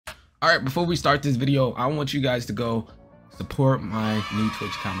All right, before we start this video, I want you guys to go support my new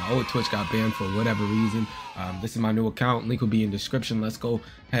Twitch account. My old Twitch got banned for whatever reason. This is my new account. Link will be in the description. Let's go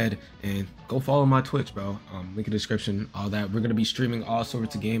ahead and go follow my Twitch, bro. Link in the description, all that. We're gonna be streaming all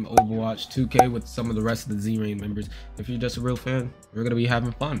sorts of game, Overwatch, 2K with some of the rest of the Z-Rain members. If you're just a real fan, we're gonna be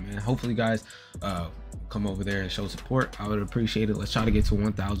having fun, man. Hopefully, guys, come over there and show support. I would appreciate it. Let's try to get to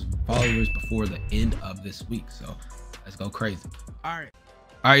 1,000 followers before the end of this week. So let's go crazy.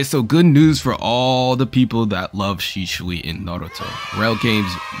 All right, so good news for all the people that love Shishui in Naruto.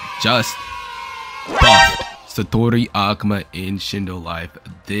 Rellgames just buffed Underated Akuma in Shindo Life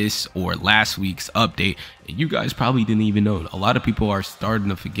this or last week's update, and you guys probably didn't even know. A lot of people are starting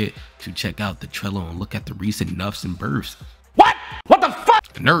to forget to check out the Trello and look at the recent nerfs and buffs. What the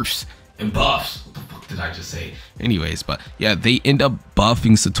fuck? Nerfs and buffs. What the fuck did I just say? Anyways, but yeah, they end up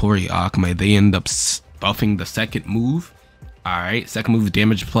buffing Underated Akuma. They end up buffing the second move. All right, second move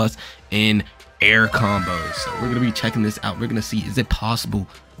damage plus and air combos. So we're gonna be checking this out. We're gonna see, is it possible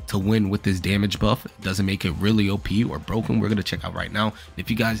to win with this damage buff? Doesn't make it really OP or broken. We're gonna check out right now.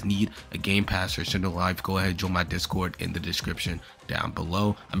 If you guys need a game pass or Shindo Life, go ahead, join my Discord in the description down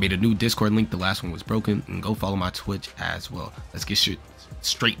below. I made a new Discord link. The last one was broken, and go follow my Twitch as well. Let's get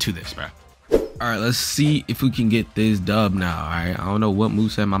straight to this, bro. All right, let's see if we can get this dub now. All right, I don't know what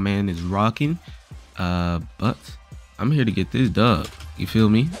moveset my man is rocking, but I'm here to get this dub. You feel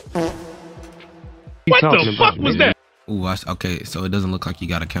me? What the fuck was that? Ooh, okay, so it doesn't look like you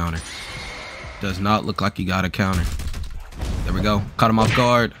got a counter. Does not look like you got a counter. There we go. Caught him off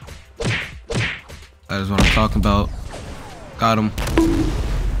guard. That is what I'm talking about. Got him.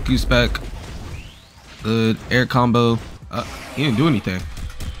 Q-spec. Good. Air combo. He didn't do anything.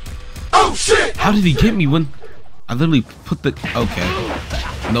 Oh shit! How did he get me when I literally put the...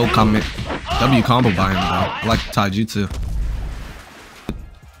 Okay. No comment. W combo by him, though. I like the taijutsu.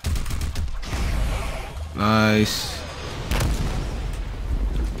 Nice.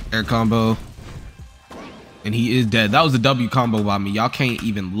 Air combo. And he is dead. That was a W combo by me. Y'all can't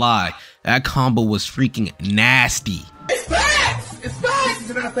even lie. That combo was freaking nasty. It's facts! It's facts!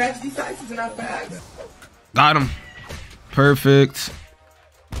 It's not facts. These facts are not facts. Got him. Perfect.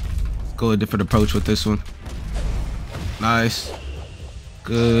 Let's go a different approach with this one. Nice.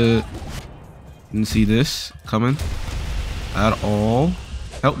 Good. Didn't see this coming at all.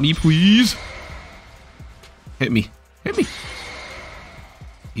 Help me, please. Hit me. Hit me.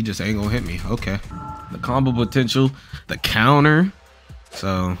 He just ain't gonna hit me. Okay. The combo potential, the counter.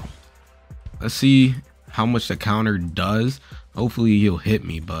 So let's see how much the counter does. Hopefully he'll hit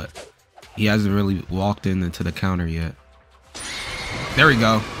me, but he hasn't really walked into the counter yet. There we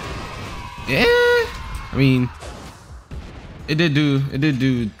go. Yeah. I mean, it did do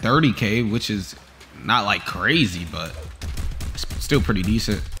 30k, which is not like crazy, but still pretty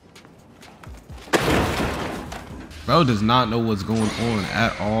decent. Bro does not know what's going on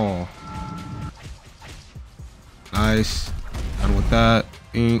at all. Nice. Done with that.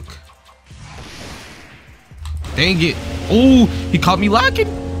 Ink. Dang it. Oh, he caught me lacking.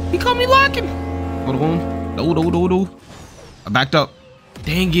 He caught me lacking. Hold on. No. I backed up.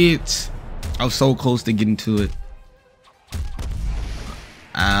 Dang it. I was so close to getting to it.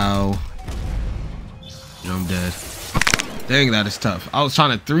 Ow. I'm dead. Dang, that is tough. I was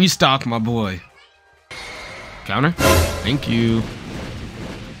trying to 3-stock my boy. Counter. Thank you.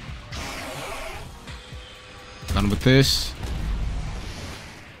 Got him with this.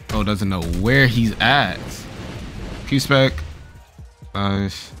 Oh, doesn't know where he's at. Q-spec.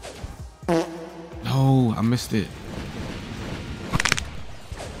 Nice. No, I missed it.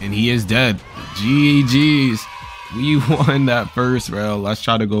 And he is dead. GG's. We won that first round. Let's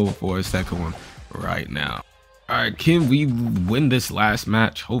try to go for a second one right now. All right, can we win this last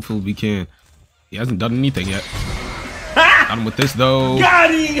match? Hopefully we can. He hasn't done anything yet. Got him with this though.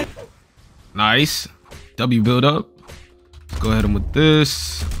 Got him. Nice. W build up. Let's go ahead and with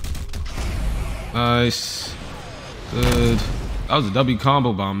this. Nice. Good. That was a W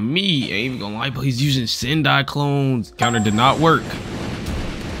combo by me. Ain't even gonna lie, but he's using XenoTy clones. Counter did not work.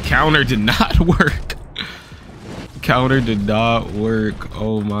 Counter did not work. Counter did not work.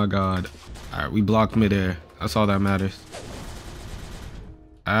 Oh my god. All right, we blocked midair. That's all that matters.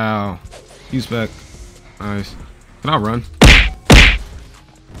 Ow. He's back. Nice. Can I run?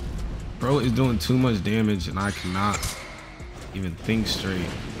 Bro is doing too much damage and I cannot even think straight.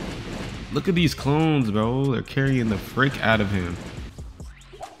 Look at these clones, bro. They're carrying the frick out of him.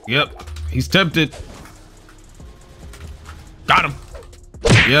 Yep. He's tempted. Got him.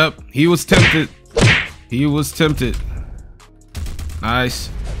 Yep. He was tempted. He was tempted. Nice.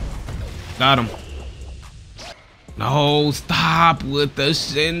 Got him. No, stop with the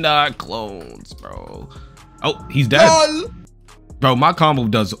Shindo clones, bro. Oh, he's dead. Bro, my combo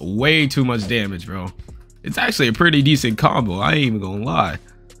does way too much damage, bro. It's actually a pretty decent combo. I ain't even gonna lie.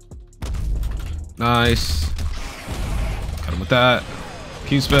 Nice. Got him with that.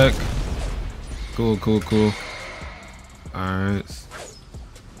 Q-spec. Cool, cool, cool. Alright.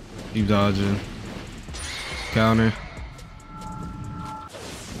 Keep dodging. Counter.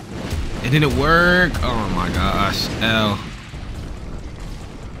 It didn't work. Oh my gosh. L.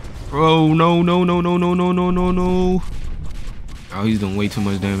 Bro, no, no, no, no, no, no, no, no, no. Oh, he's doing way too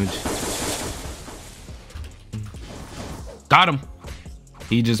much damage. Got him.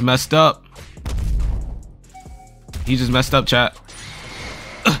 He just messed up. He just messed up, chat.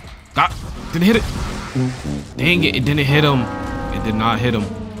 Got. Didn't hit it. Dang it! It didn't hit him. It did not hit him.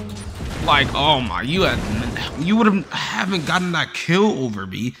 Like, oh my, you haven't gotten that kill over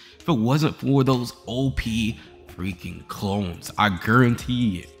me if it wasn't for those OP freaking clones. I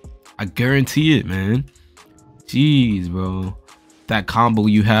guarantee it. I guarantee it, man. Jeez, bro. That combo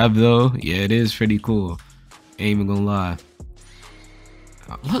you have though, yeah, it is pretty cool. Ain't even gonna lie.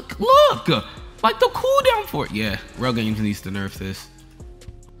 Look, like the cooldown for it. Yeah, Rellgames needs to nerf this.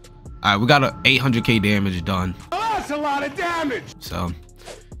 All right, we got a 800k damage done. Oh, that's a lot of damage. So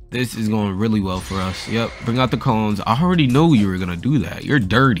this is going really well for us. Yep, bring out the cones. I already know you were gonna do that. You're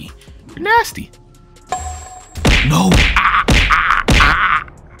dirty. You're nasty. No.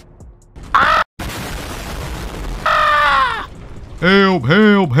 Help,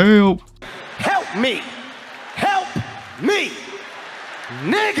 help, help. Help me. Help me.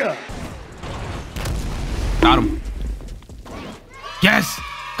 Nigga. Got him. Yes.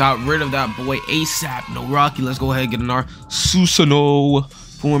 Got rid of that boy ASAP. No Rocky. Let's go ahead and get in our XENO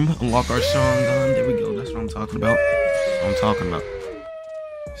form. Unlock our strong gun. There we go. That's what I'm talking about. That's what I'm talking about.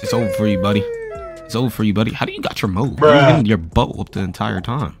 It's over for you, buddy. It's over for you, buddy. How do you got your mode? You're getting your butt whooped the entire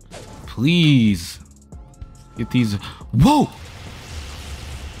time. Please. Get these. Whoa.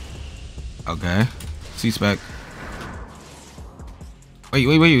 Okay. C-spec.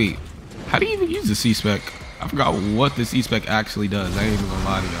 Wait. How do you even use the C-spec? I forgot what the C-spec actually does. I ain't even gonna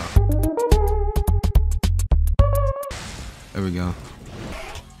lie to y'all. There we go.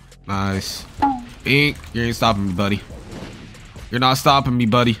 Nice. Bink. You ain't stopping me, buddy. You're not stopping me,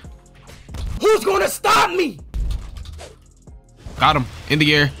 buddy. Who's gonna stop me? Got him. In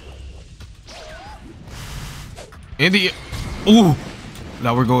the air. In the air. Ooh.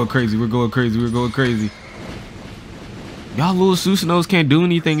 Now we're going crazy. We're going crazy. We're going crazy. Y'all little Susanos can't do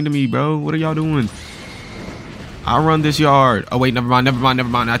anything to me, bro. What are y'all doing? I'll run this yard. Oh, wait. Never mind.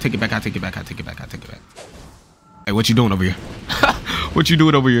 I take it back. I take it back. Hey, what you doing over here? What you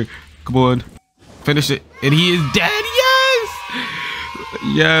doing over here? Come on. Finish it. And he is dead. Yes.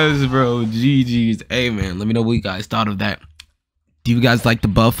 Yes, bro. GG's. Hey, man. Let me know what you guys thought of that. Do you guys like the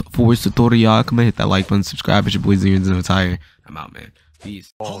buff for tutorial? Come on, hit that like button. Subscribe. It's your boy XenoTy. I'm out, man.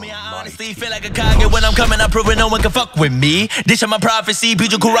 Peace. Homie, I honestly feel like a Kage when I'm coming up, proving no one can fuck with me. This is my prophecy,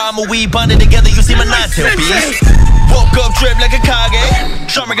 Pichu Kurama, we bonded together, you see my non-tail piece. Woke up, trip like a Kage.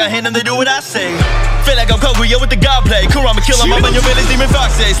 Sharma got hand and they do what I say. Feel like I'm Kaguya with the god play. Kurama kill him, I'm on your village, demon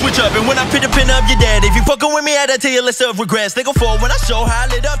fox say. Switch up, and when I pin the pin up, you're dead. If you fucking with me, I tell you list of regrets. They go forward when I show how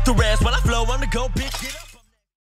I lit up the rest. When I flow, I'm the go bitch.